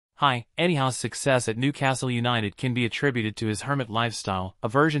Hi, Eddie Howe's success at Newcastle United can be attributed to his hermit lifestyle,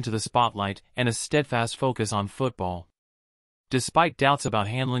 aversion to the spotlight, and a steadfast focus on football. Despite doubts about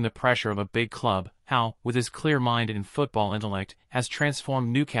handling the pressure of a big club, Howe, with his clear mind and football intellect, has transformed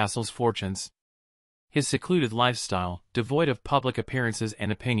Newcastle's fortunes. His secluded lifestyle, devoid of public appearances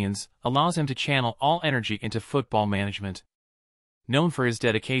and opinions, allows him to channel all energy into football management. Known for his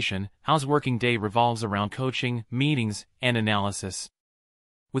dedication, Howe's working day revolves around coaching, meetings, and analysis.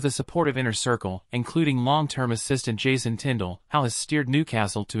 With a supportive inner circle, including long-term assistant Jason Tyndall, Howe has steered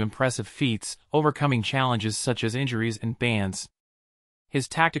Newcastle to impressive feats, overcoming challenges such as injuries and bans. His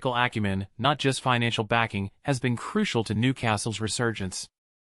tactical acumen, not just financial backing, has been crucial to Newcastle's resurgence.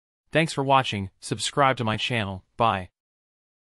 Thanks for watching, subscribe to my channel, bye.